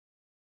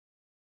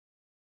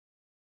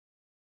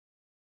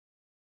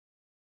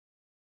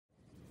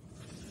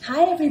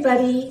Hi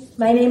everybody,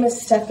 my name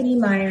is Stephanie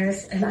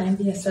Meyers and I'm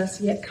the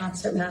Associate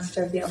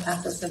Concertmaster of the El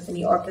Paso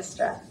Symphony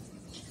Orchestra.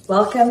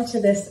 Welcome to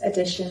this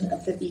edition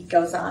of The Beat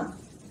Goes On.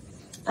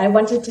 I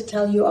wanted to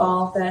tell you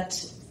all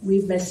that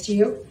we've missed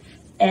you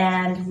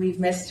and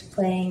we've missed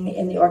playing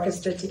in the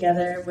orchestra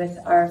together with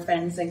our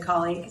friends and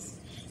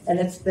colleagues. And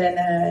it's been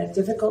a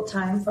difficult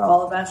time for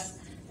all of us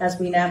as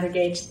we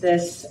navigate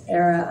this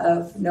era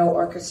of no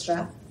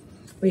orchestra.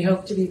 We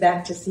hope to be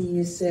back to see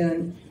you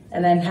soon.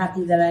 And I'm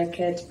happy that I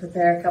could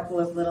prepare a couple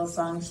of little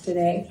songs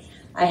today.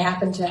 I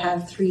happen to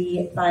have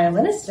 3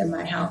 violinists in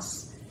my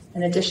house,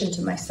 in addition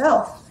to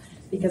myself,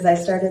 because I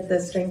started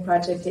the string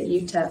project at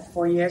UTEP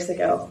 4 years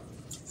ago.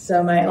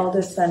 So my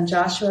oldest son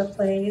Joshua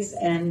plays,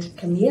 and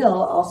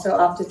Camille also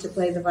opted to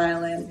play the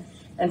violin.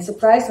 And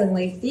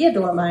surprisingly,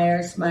 Theodore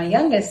Meyers, my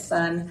youngest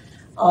son,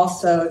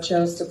 also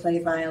chose to play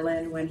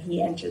violin when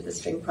he entered the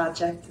string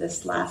project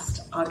this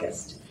last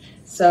August.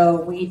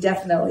 So we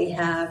definitely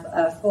have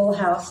a full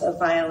house of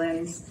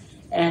violins,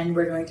 and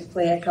we're going to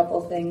play a couple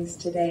things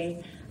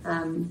today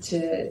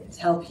to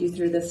help you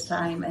through this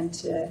time and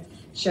to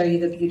show you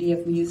the beauty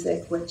of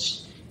music,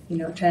 which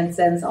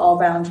transcends all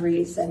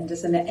boundaries and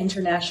is an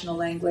international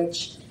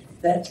language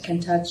that can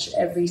touch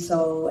every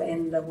soul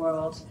in the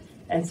world.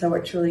 And so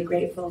we're truly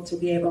grateful to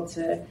be able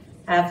to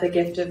have the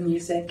gift of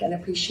music and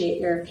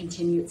appreciate your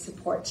continued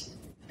support.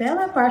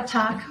 Bela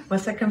Bartók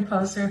was a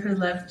composer who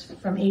lived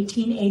from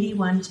 1881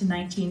 to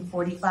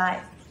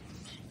 1945.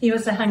 He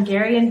was a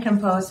Hungarian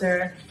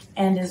composer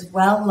and is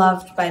well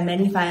loved by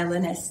many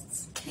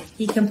violinists.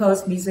 He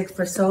composed music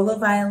for solo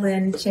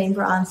violin,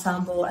 chamber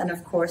ensemble, and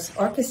of course,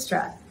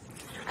 orchestra.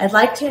 I'd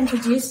like to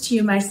introduce to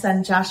you my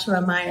son,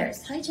 Joshua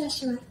Meyers. Hi,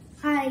 Joshua.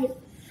 Hi.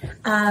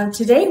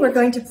 Today we're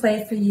going to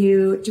play for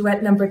you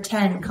duet number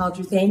 10 called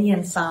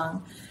Ruthenian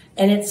Song.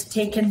 And it's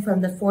taken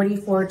from the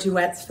 44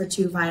 duets for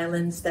 2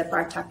 violins that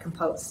Bartók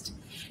composed.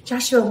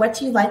 Joshua, what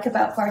do you like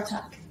about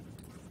Bartók?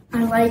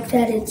 I like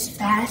that it's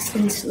fast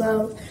and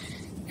slow,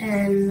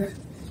 and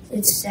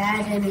it's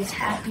sad and it's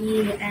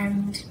happy,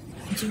 and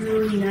it's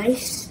really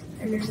nice,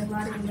 and there's a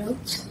lot of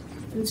notes,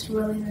 and it's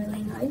really,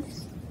 really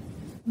nice.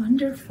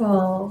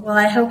 Wonderful. Well,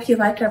 I hope you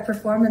like our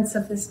performance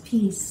of this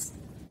piece.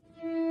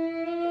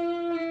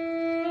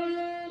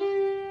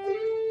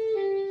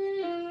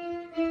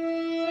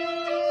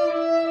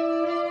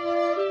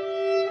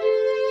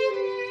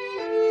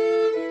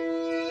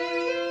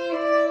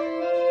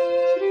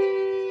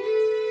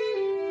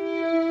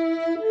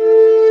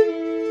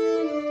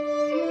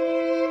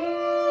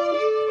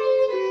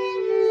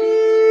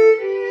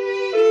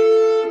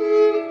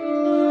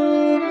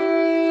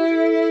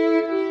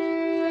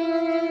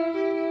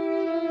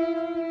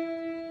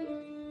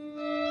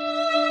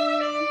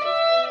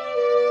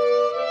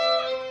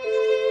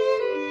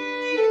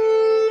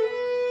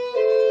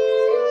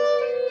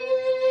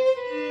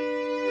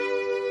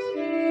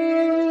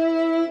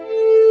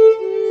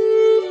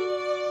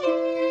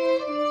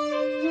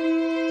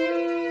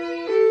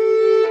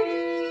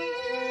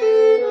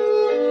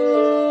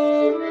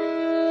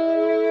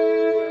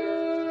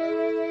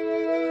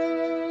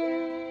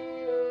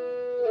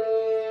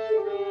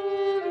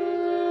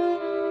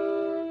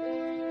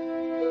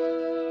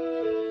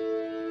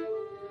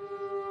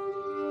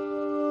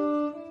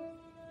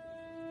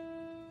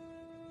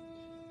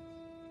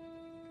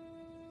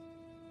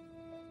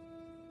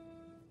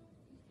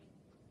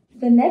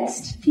 The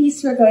next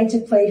piece we're going to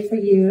play for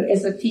you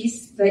is a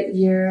piece that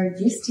you're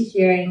used to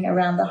hearing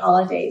around the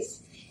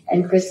holidays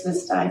and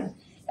Christmas time.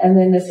 And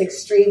in this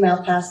extreme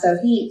El Paso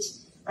heat,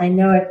 I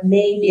know it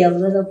may be a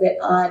little bit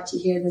odd to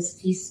hear this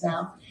piece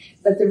now,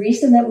 but the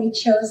reason that we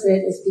chose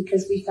it is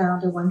because we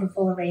found a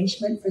wonderful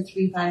arrangement for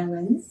 3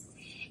 violins.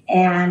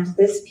 And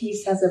this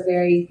piece has a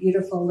very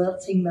beautiful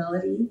lilting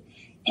melody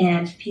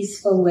and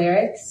peaceful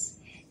lyrics,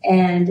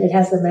 and it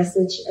has a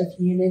message of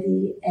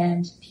unity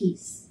and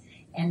peace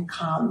and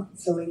calm.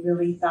 So we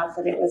really thought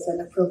that it was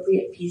an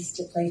appropriate piece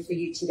to play for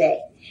you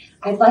today.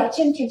 I'd like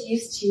to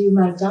introduce to you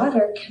my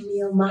daughter,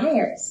 Camille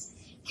Meyers.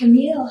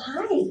 Camille,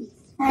 hi.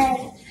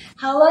 Hi.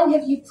 How long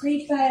have you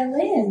played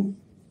violin?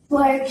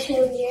 For 2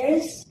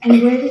 years.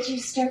 And where did you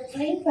start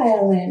playing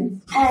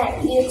violin? At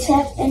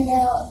UTEP in the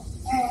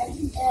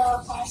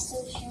El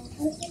Paso String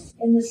Project.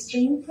 In the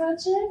string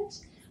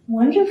project?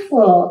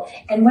 Wonderful.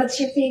 And what's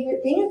your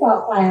favorite thing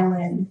about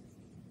violin?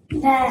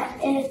 That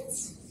it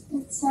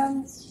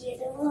sounds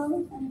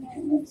beautiful, and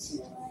that makes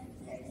your life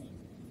very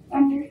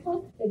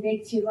wonderful. It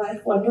makes your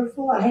life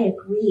wonderful? I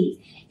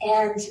agree.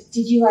 And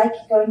did you like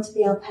going to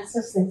the El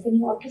Paso Symphony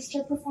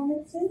Orchestra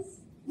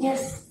performances?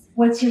 Yes.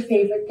 What's your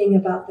favorite thing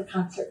about the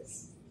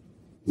concerts?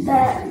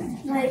 That,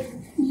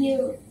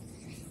 you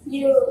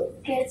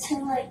get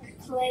to,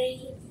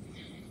 play,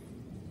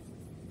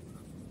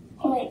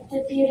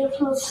 the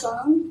beautiful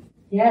song.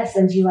 Yes,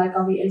 and do you like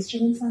all the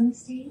instruments on the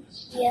stage?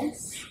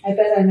 Yes. I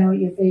bet I know what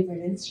your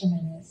favorite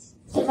instrument is.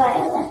 The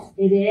violin.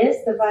 It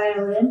is the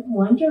violin?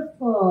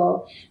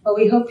 Wonderful. Well,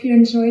 we hope you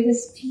enjoy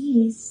this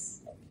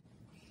piece.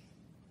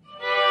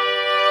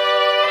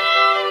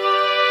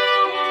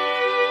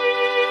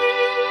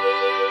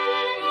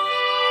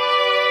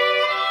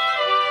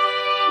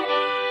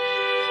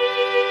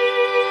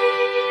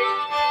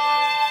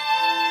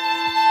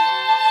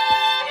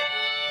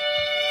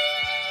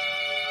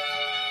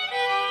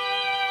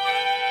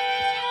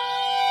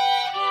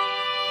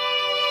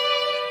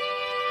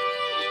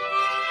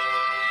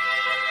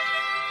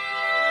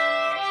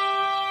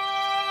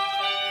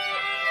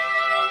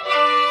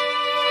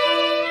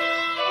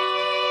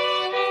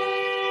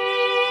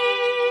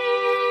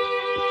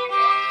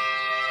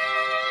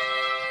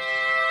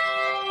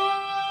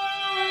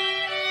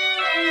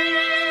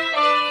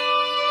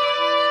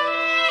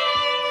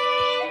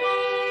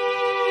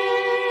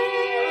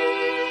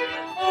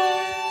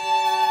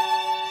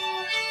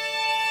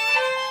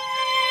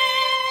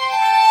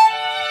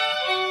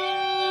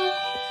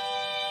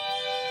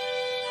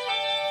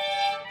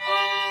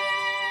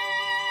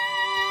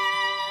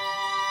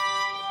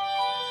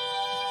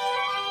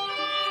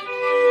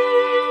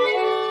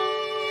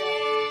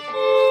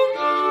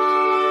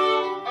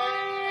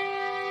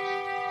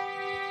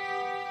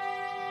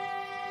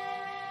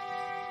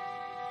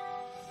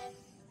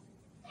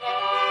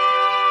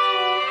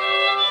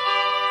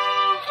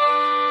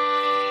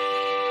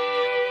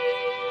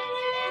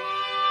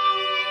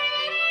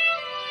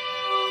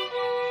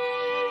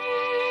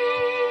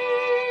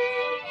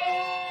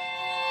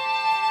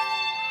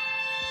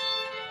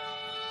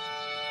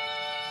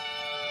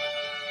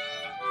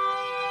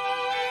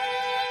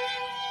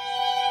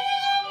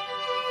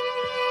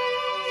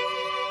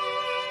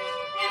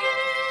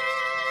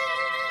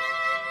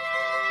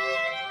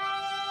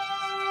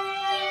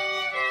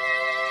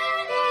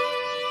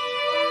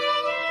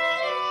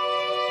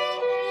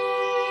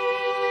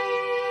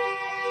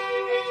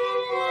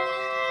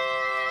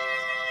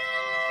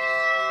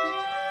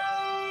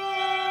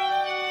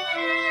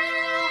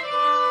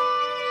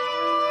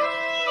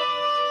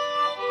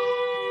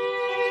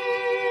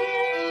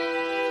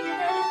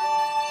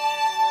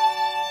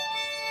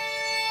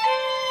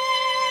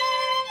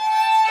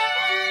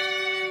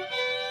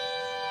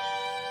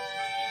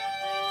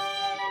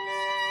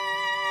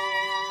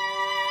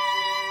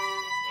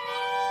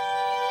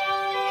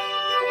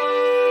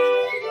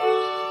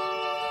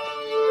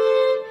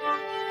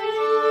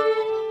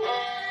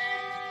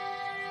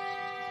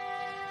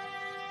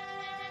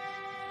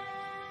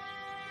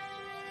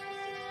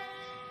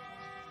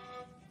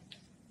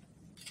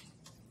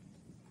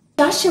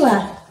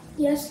 Joshua,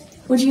 Yes.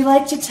 would you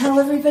like to tell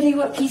everybody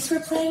what piece we're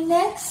playing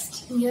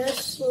next?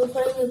 Yes, we're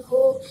playing a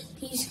cool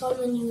piece called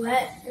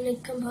Minuet, and the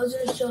composer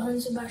is Johann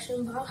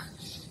Sebastian Bach,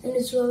 and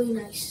it's really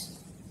nice.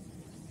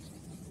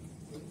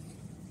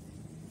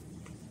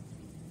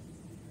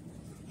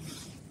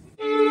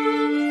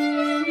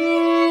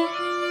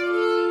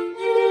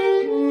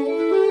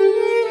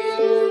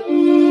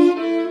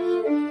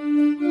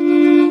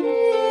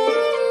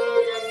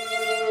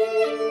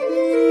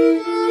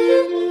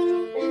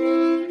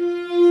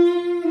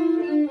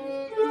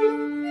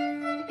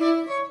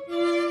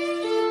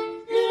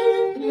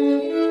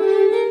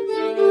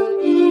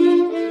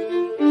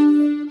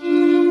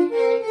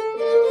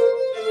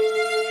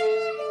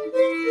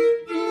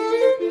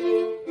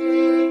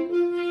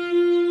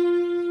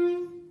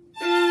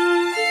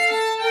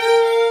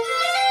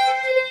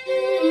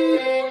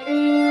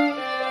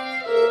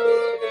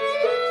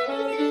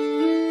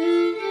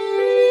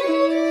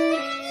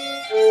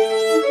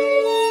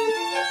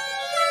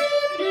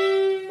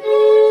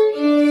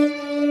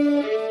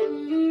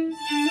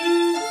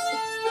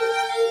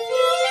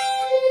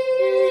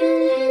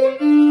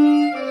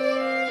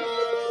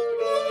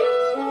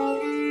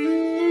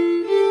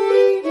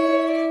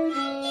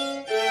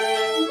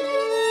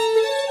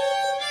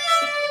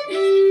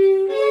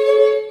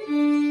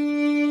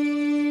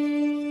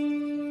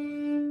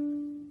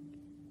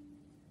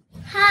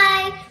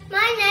 Hi,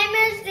 my name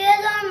is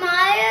Stephanie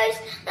Meyers,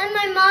 and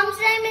my mom's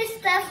name is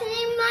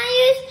Stephanie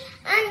Meyers,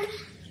 and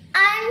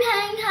I'm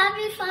playing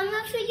Happy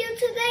Farmer for you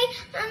today,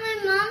 and my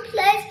mom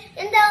plays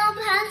in the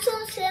EPSO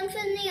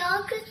Symphony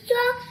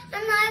Orchestra,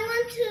 and I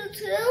want to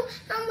too,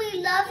 and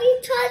we love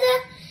each other,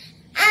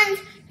 and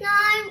now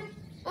I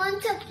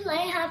want to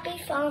play Happy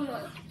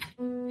Farmer.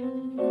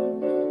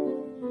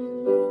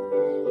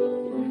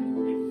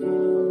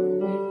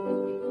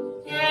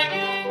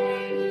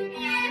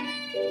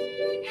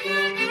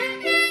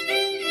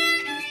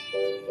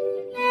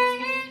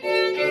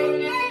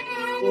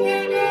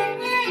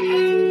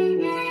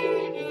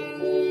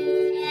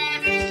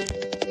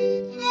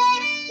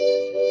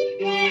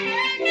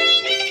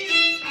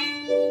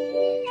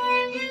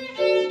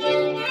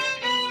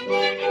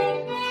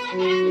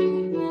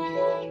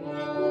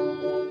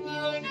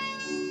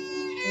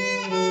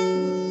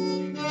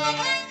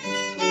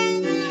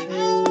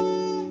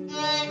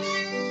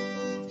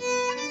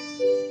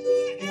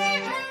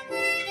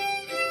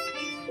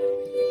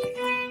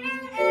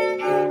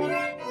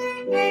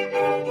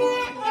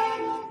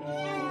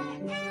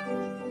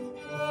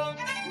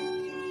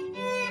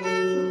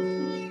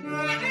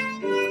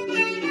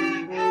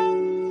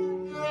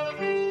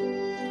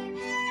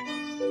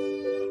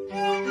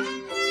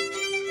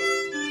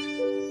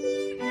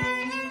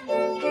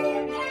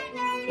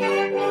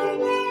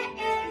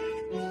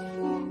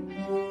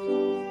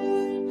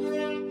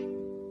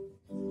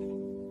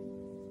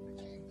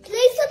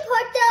 Please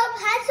support the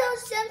EPSO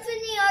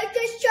Symphony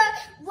Orchestra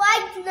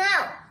right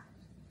now.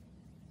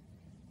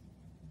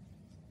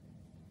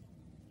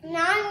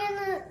 Now I'm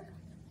gonna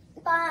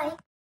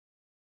bye.